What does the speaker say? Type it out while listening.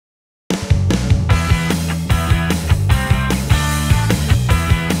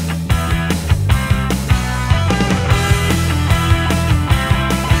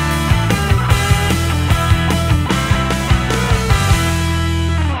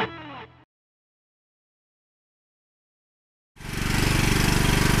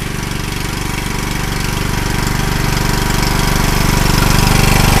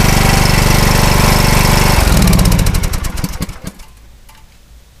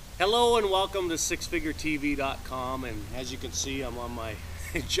Hello and welcome to sixfiguretv.com, and as you can see, I'm on my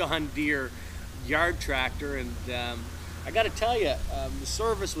John Deere yard tractor, and I got to tell you, the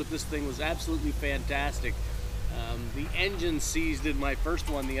service with this thing was absolutely fantastic. The engine seized in my first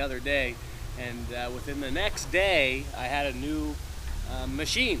one the other day, and within the next day I had a new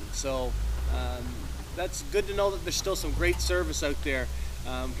machine. So that's good to know that there's still some great service out there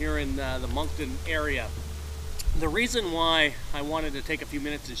here in the Moncton area. The reason why I wanted to take a few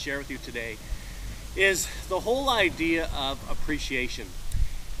minutes to share with you today is the whole idea of appreciation.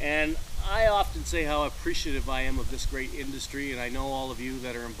 And I often say how appreciative I am of this great industry, and I know all of you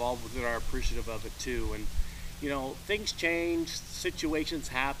that are involved with it are appreciative of it too. And you know, things change, situations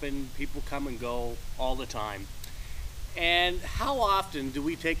happen, people come and go all the time. And how often do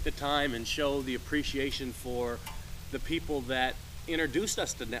we take the time and show the appreciation for the people that introduced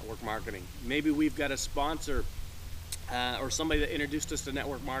us to network marketing? Maybe we've got a sponsor or somebody that introduced us to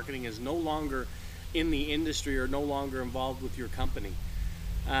network marketing is no longer in the industry or no longer involved with your company.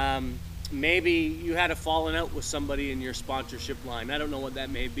 Maybe you had a falling out with somebody in your sponsorship line. I don't know what that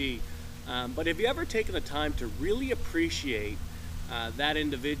may be. But have you ever taken the time to really appreciate that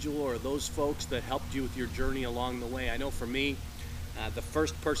individual or those folks that helped you with your journey along the way? I know for me, the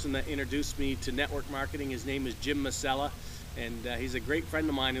first person that introduced me to network marketing, his name is Jim Masella, and he's a great friend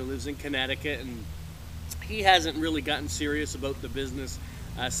of mine who lives in Connecticut, and he hasn't really gotten serious about the business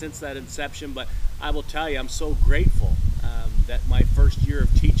since that inception. But I will tell you, I'm so grateful that my first year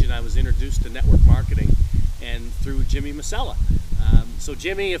of teaching I was introduced to network marketing, and through Jimmy Masella. So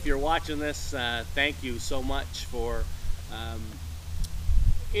Jimmy, if you're watching this, thank you so much for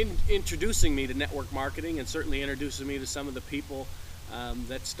introducing me to network marketing, and certainly introducing me to some of the people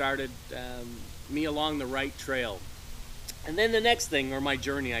that started me along the right trail. And then the next thing, or my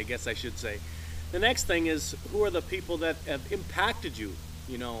journey I guess I should say, the next thing is, who are the people that have impacted you,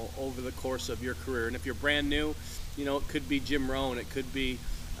 you know, over the course of your career? And if you're brand new, you know, it could be Jim Rohn, it could be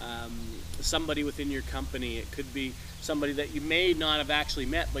somebody within your company, it could be somebody that you may not have actually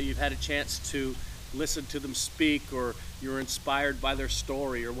met, but you've had a chance to listen to them speak, or you're inspired by their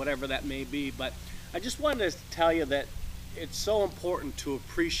story, or whatever that may be. But I just wanted to tell you that it's so important to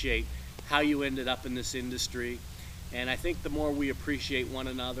appreciate how you ended up in this industry. And I think the more we appreciate one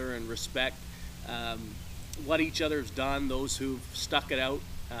another and respect what each other's done, those who've stuck it out,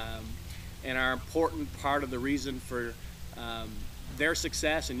 and are an important part of the reason for their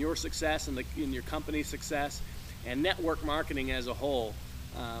success and your success and your company's success and network marketing as a whole,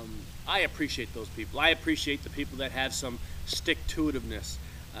 I appreciate those people. I appreciate the people that have some stick-to-itiveness,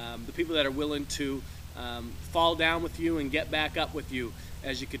 the people that are willing to fall down with you and get back up with you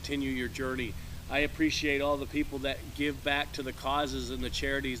as you continue your journey. I appreciate all the people that give back to the causes and the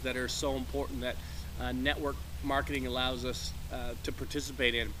charities that are so important that network marketing allows us to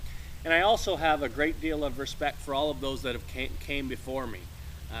participate in. And I also have a great deal of respect for all of those that have came before me,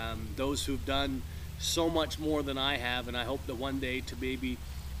 those who've done so much more than I have, and I hope that one day to be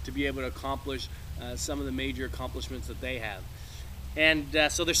able to accomplish some of the major accomplishments that they have. And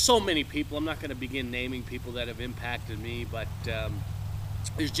so there's so many people. I'm not going to begin naming people that have impacted me, but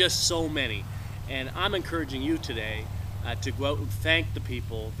there's just so many. And I'm encouraging you today to go out and thank the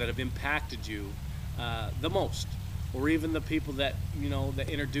people that have impacted you the most, or even the people that, you know, that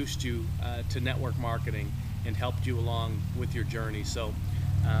introduced you to network marketing and helped you along with your journey. So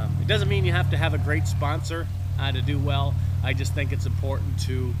it doesn't mean you have to have a great sponsor to do well. I just think it's important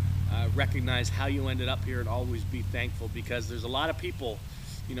to recognize how you ended up here and always be thankful, because there's a lot of people,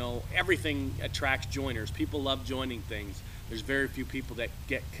 you know, everything attracts joiners. People love joining things. There's very few people that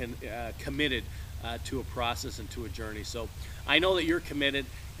get committed to a process and to a journey. So I know that you're committed,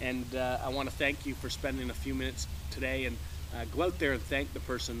 and I want to thank you for spending a few minutes today, and go out there and thank the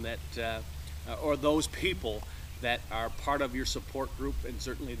person that, or those people that are part of your support group, and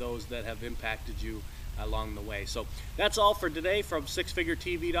certainly those that have impacted you along the way. So that's all for today from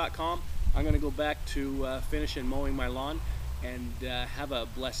sixfiguretv.com. I'm going to go back to finishing mowing my lawn, and have a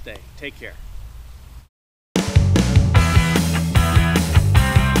blessed day. Take care.